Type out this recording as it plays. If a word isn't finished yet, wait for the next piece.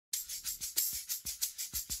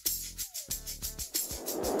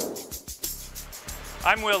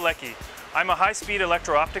I'm Will Leckie. I'm a high-speed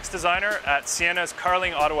electro-optics designer at Ciena's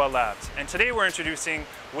Carling, Ottawa labs, and today we're introducing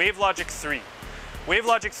WaveLogic3.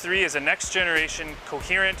 WaveLogic3 is a next-generation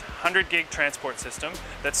coherent 100 gig transport system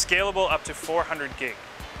that's scalable up to 400 gig.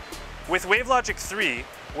 With WaveLogic3,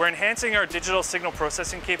 we're enhancing our digital signal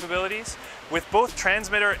processing capabilities with both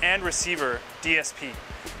transmitter and receiver DSP.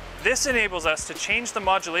 This enables us to change the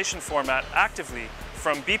modulation format actively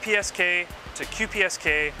from BPSK to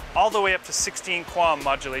QPSK all the way up to 16 QAM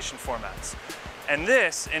modulation formats. And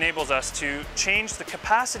this enables us to change the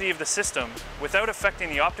capacity of the system without affecting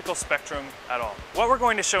the optical spectrum at all. What we're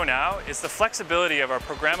going to show now is the flexibility of our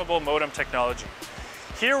programmable modem technology.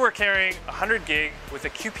 Here we're carrying 100 gig with a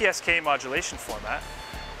QPSK modulation format,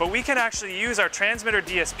 but we can actually use our transmitter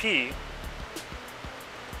DSP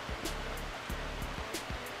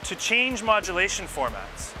to change modulation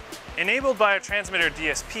formats. Enabled by a transmitter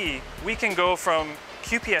DSP, we can go from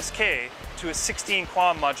QPSK to a 16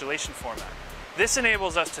 QAM modulation format. This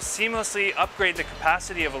enables us to seamlessly upgrade the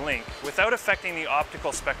capacity of a link without affecting the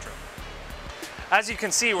optical spectrum. As you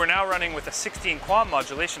can see, we're now running with a 16 QAM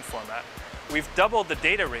modulation format. We've doubled the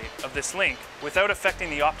data rate of this link without affecting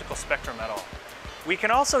the optical spectrum at all. We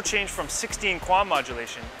can also change from 16 QAM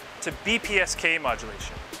modulation to BPSK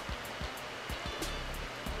modulation.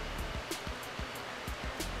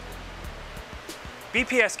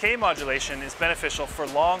 BPSK modulation is beneficial for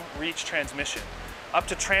long-reach transmission, up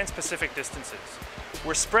to trans-Pacific distances.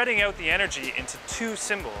 We're spreading out the energy into two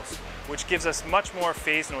symbols, which gives us much more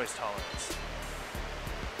phase noise tolerance.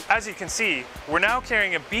 As you can see, we're now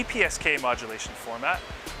carrying a BPSK modulation format,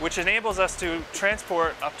 which enables us to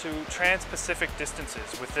transport up to trans-Pacific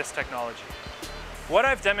distances with this technology. What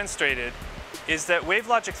I've demonstrated is that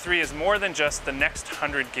WaveLogic3 is more than just the next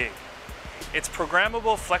 100 gig. Its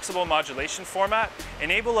programmable, flexible modulation format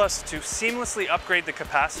enables us to seamlessly upgrade the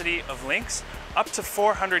capacity of links up to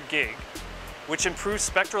 400 gig, which improves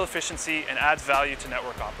spectral efficiency and adds value to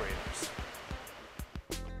network operators.